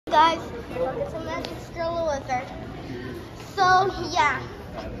Guys, welcome to Macys Wizard. So yeah,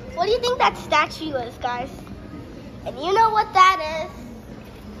 what do you think that statue is, guys? And you know what that is?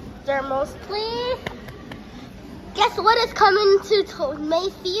 Thermos, please. Guess what is coming to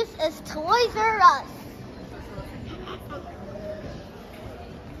Macys? Is Toys R Us.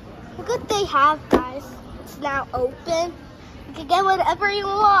 Look what they have, guys. It's now open. You can get whatever you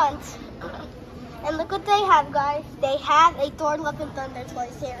want. And look what they have, guys. They have a Thor Love and Thunder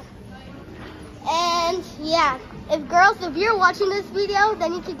toys here. And yeah, if you're watching this video,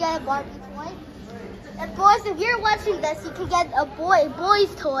 then you can get a Barbie toy. And boys, if you're watching this, you can get a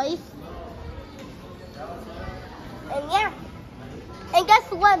boy's toys. And yeah. And guess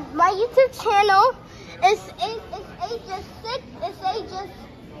what? My YouTube channel is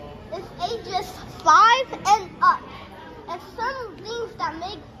ages 5 and up. And some things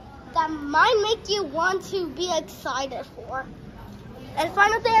that might make you want to be excited for. And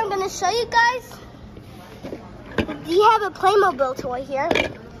final thing I'm going to show you guys, we have a Playmobil toy here.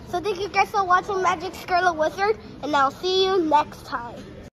 So thank you guys for watching Macys Wizard, and I'll see you next time.